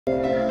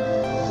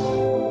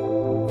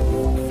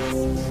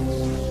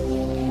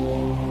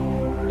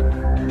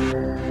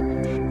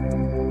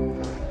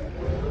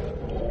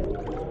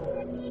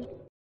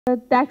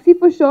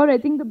TaxiForSure, I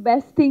think the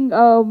best thing,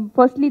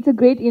 firstly, it's a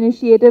great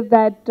initiative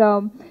that,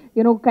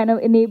 kind of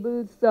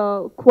enables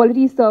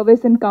quality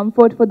service and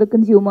comfort for the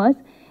consumers.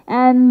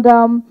 And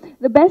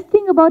the best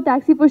thing about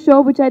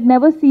TaxiForSure, which I'd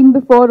never seen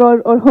before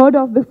or heard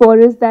of before,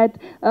 is that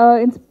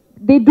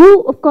they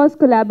do, of course,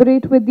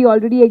 collaborate with the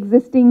already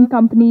existing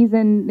companies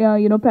and,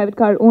 private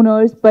car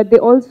owners, but they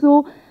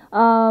also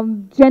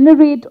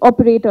generate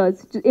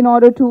operators in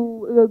order to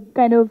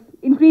kind of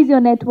increase your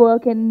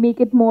network and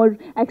make it more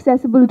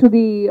accessible to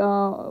the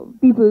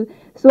people.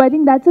 So I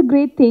think that's a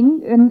great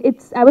thing, and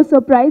I was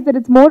surprised that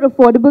it's more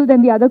affordable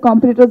than the other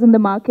competitors in the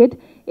market.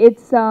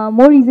 It's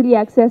more easily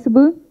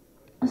accessible.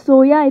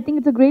 So yeah, I think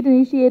it's a great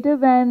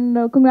initiative,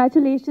 and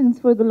congratulations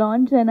for the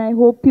launch, and I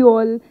hope you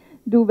all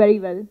do very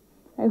well.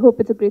 I hope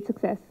it's a great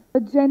success.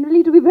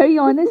 Generally, to be very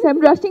honest, I'm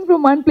rushing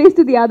from one place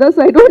to the other,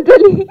 so I don't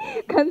really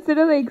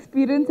consider the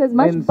experience as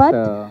much. But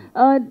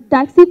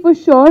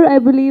TaxiForSure, I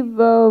believe,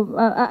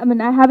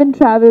 I haven't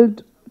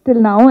traveled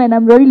till now, and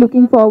I'm really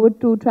looking forward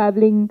to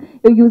traveling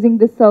using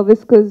this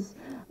service because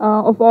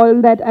of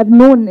all that I've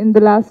known in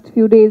the last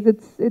few days.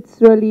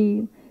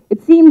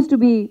 It seems to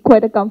be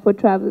quite a comfort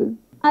travel.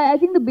 I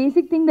think the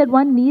basic thing that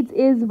one needs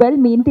is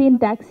well-maintained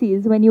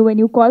taxis. When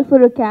you call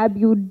for a cab,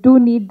 you do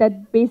need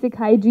that basic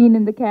hygiene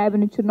in the cab,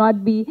 and it should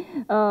not be,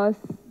 it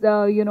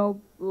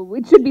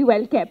should be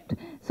well kept.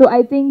 So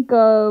I think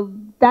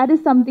that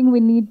is something we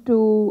need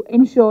to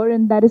ensure,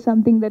 and that is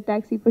something that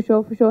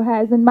TaxiForSure for sure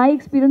has. And my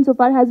experience so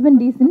far has been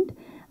decent,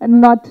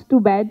 and not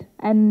too bad,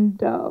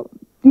 and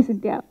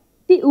decent, yeah.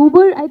 The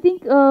Uber, I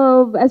think,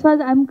 as far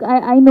as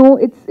I know,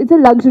 it's a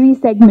luxury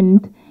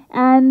segment.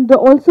 And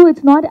also,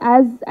 it's not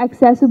as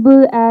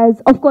accessible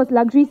as, of course,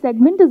 luxury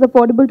segment is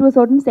affordable to a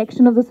certain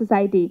section of the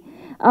society,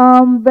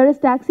 whereas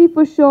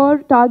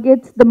TaxiForSure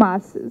targets the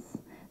masses.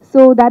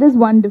 So that is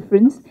one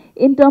difference.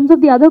 In terms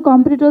of the other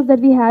competitors that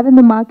we have in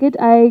the market,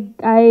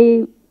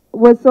 I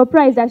was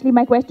surprised. Actually,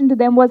 my question to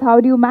them was, how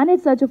do you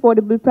manage such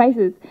affordable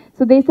prices?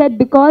 So they said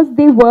because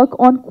they work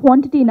on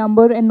quantity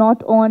number and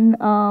not on,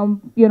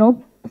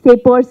 say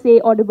per se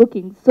order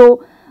bookings.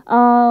 So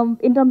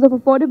in terms of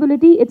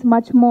affordability, it's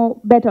much more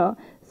better.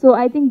 So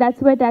I think that's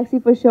where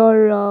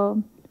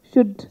TaxiForSure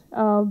should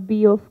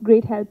be of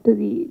great help to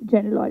the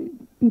general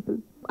people.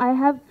 I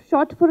have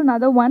shot for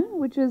another one,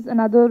 which is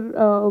another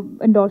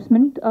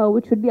endorsement,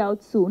 which should be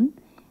out soon.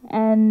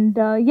 And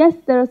yes,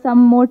 there are some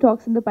more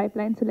talks in the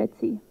pipeline, so let's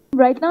see.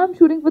 Right now, I'm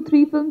shooting for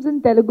 3 films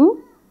in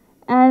Telugu.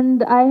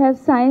 And I have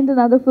signed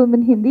another film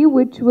in Hindi,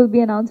 which will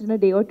be announced in a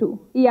day or 2.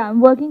 Yeah, I'm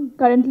working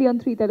currently on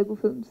 3 Telugu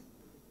films.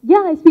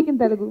 Yeah, I speak in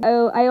Telugu.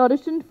 I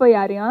auditioned for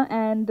Yariya,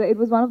 and it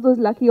was one of those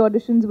lucky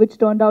auditions which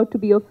turned out to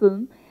be a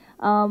film.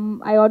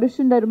 I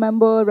auditioned, I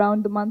remember,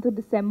 around the month of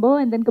December,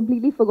 and then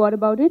completely forgot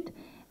about it.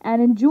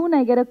 And in June,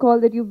 I get a call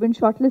that you've been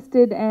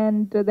shortlisted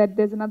and that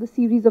there's another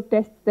series of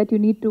tests that you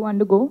need to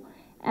undergo.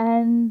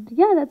 And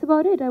yeah, that's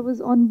about it. I was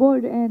on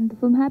board, and the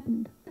film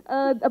happened.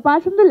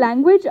 Apart from the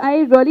language, I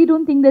really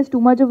don't think there's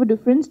too much of a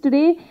difference.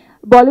 Today,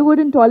 Bollywood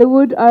and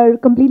Tollywood are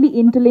completely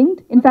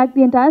interlinked. In fact,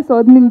 the entire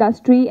southern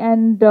industry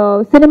and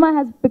cinema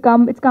has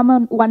come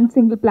on one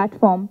single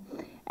platform.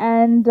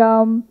 And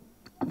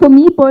for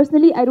me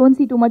personally, I don't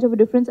see too much of a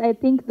difference. I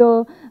think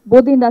both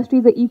the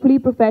industries are equally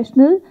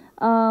professional,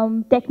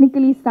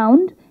 technically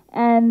sound,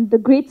 and the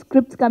great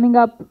scripts coming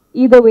up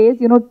either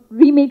ways,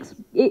 remakes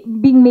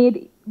being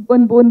made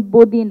on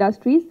both the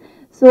industries.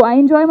 So I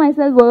enjoy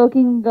myself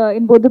working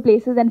in both the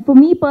places, and for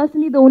me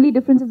personally, the only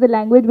difference is the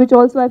language, which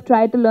also I've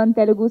tried to learn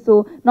Telugu,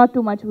 so not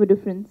too much of a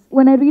difference.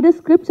 When I read a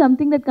script,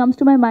 something that comes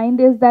to my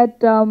mind is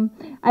that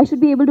I should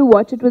be able to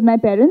watch it with my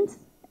parents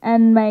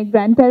and my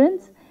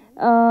grandparents.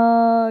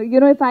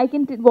 If I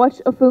can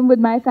watch a film with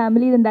my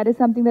family, then that is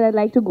something that I'd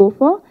like to go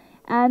for.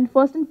 And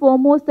first and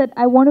foremost, that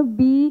I want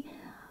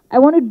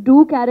to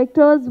do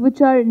characters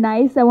which are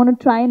nice. I want to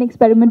try and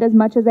experiment as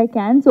much as I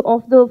can. So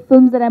of the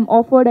films that I'm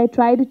offered, I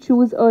try to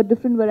choose a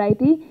different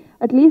variety.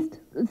 At least,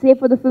 say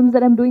for the films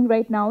that I'm doing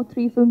right now,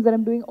 3 films that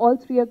I'm doing, all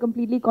 3 are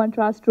completely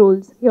contrast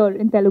roles here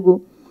in Telugu.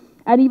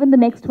 And even the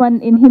next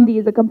one in Hindi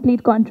is a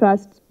complete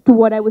contrast to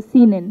what I was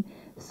seen in.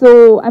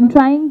 So I'm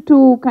trying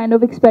to kind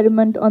of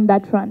experiment on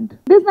that front.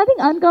 There's nothing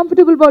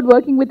uncomfortable about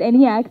working with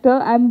any actor.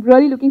 I'm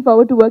really looking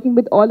forward to working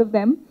with all of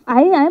them.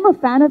 I am a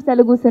fan of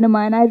Telugu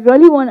cinema, and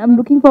I'm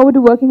looking forward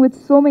to working with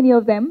so many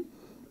of them,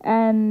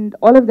 and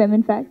all of them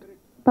in fact.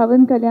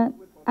 Pawan Kalyan,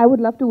 I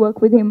would love to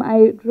work with him.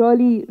 I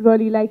really,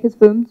 really like his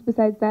films.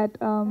 Besides that,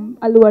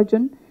 Allu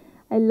Arjun,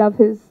 I love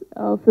his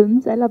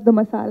films. I love the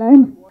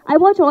masala. I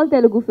watch all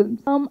Telugu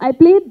films. I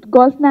played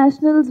golf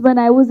nationals when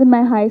I was in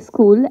my high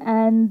school,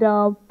 and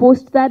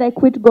post that I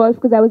quit golf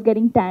because I was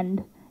getting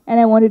tanned, and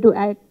I wanted to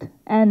act,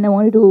 and I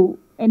wanted to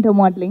enter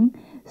modeling.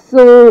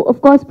 So of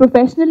course,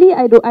 professionally,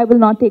 I will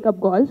not take up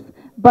golf,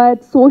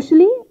 but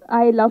socially,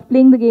 I love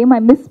playing the game. I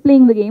miss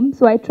playing the game,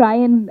 so I try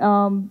and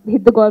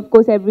hit the golf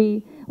course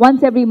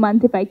once every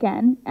month if I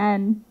can,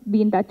 and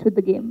be in touch with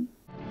the game.